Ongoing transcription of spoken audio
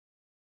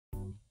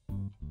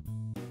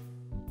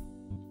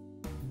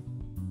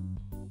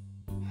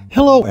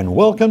Hello and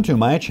welcome to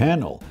my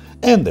channel.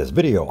 In this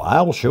video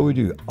I'll show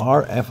you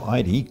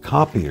RFID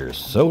copiers,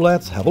 so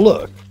let's have a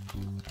look.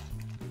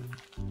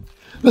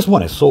 This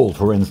one is sold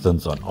for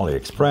instance on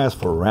AliExpress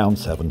for around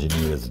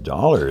 $17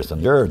 US,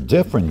 and there are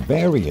different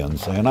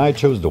variants, and I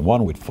chose the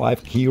one with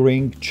 5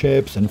 keyring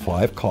chips and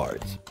 5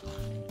 cards.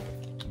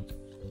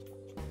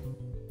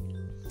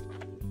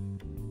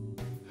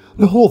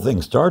 The whole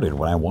thing started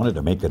when I wanted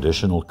to make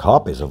additional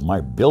copies of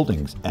my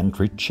building's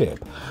entry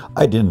chip.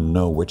 I didn't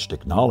know which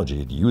technology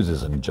it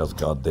uses and just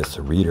got this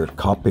reader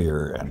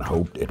copier and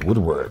hoped it would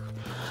work.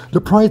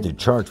 The price they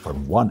charge for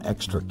one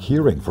extra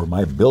keyring for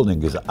my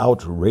building is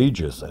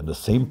outrageous, and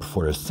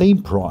for the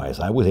same price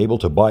I was able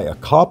to buy a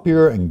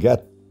copier and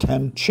get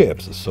 10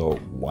 chips, so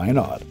why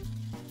not?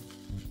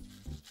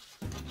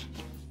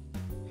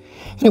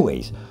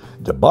 Anyways,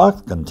 the box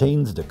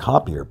contains the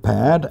copier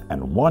pad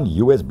and one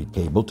USB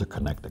cable to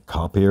connect the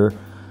copier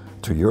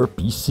to your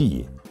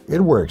PC.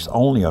 It works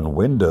only on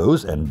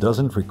Windows and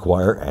doesn't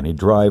require any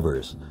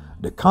drivers.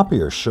 The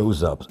copier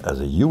shows up as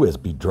a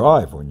USB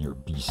drive on your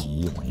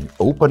PC. When you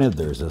open it,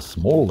 there's a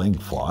small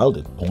link file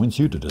that points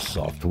you to the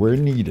software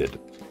needed.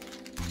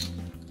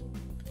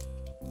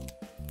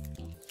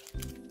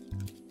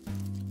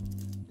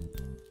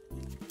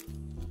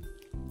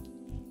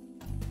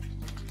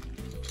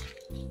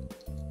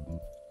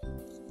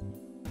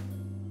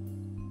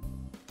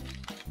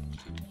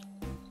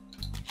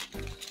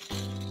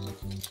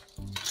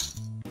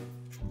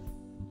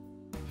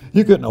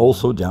 You can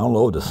also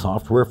download the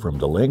software from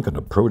the link on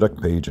the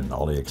product page on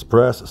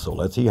AliExpress, so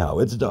let's see how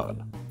it's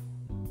done.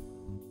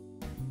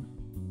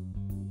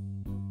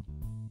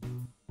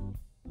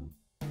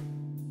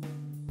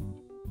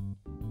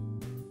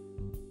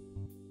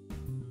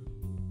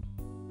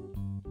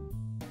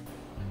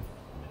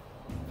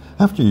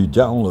 After you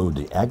download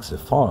the exe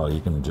file,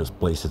 you can just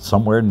place it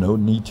somewhere, no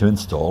need to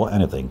install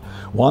anything.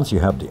 Once you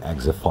have the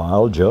exe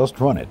file, just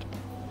run it.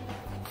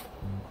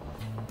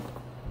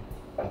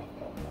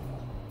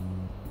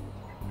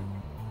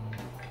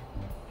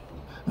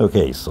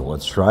 Okay, so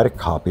let's try to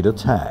copy the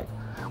tag.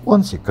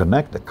 Once you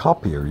connect the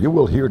copier, you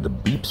will hear the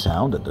beep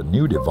sound that the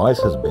new device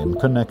has been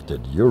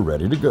connected. You're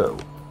ready to go.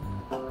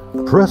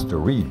 Press the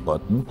read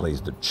button,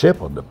 place the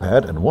chip on the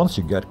pad, and once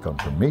you get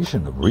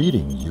confirmation of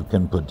reading, you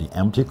can put the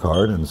empty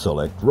card and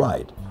select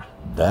write.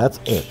 That's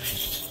it.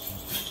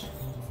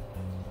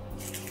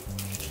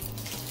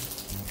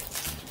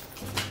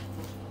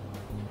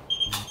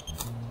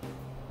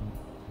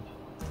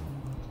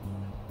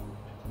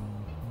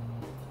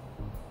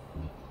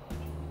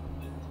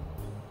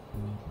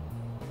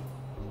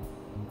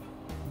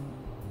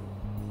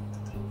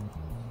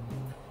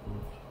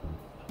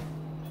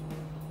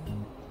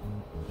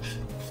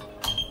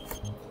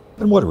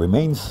 And what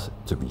remains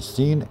to be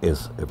seen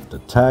is if the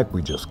tag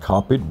we just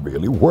copied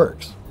really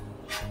works.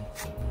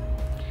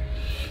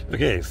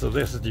 Okay, so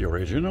this is the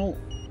original.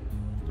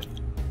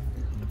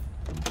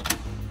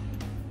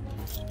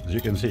 As you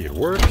can see, it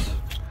works.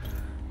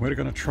 We're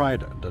gonna try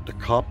the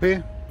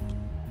copy.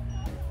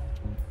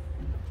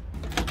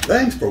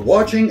 Thanks for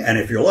watching, and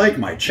if you like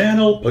my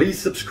channel, please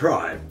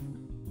subscribe.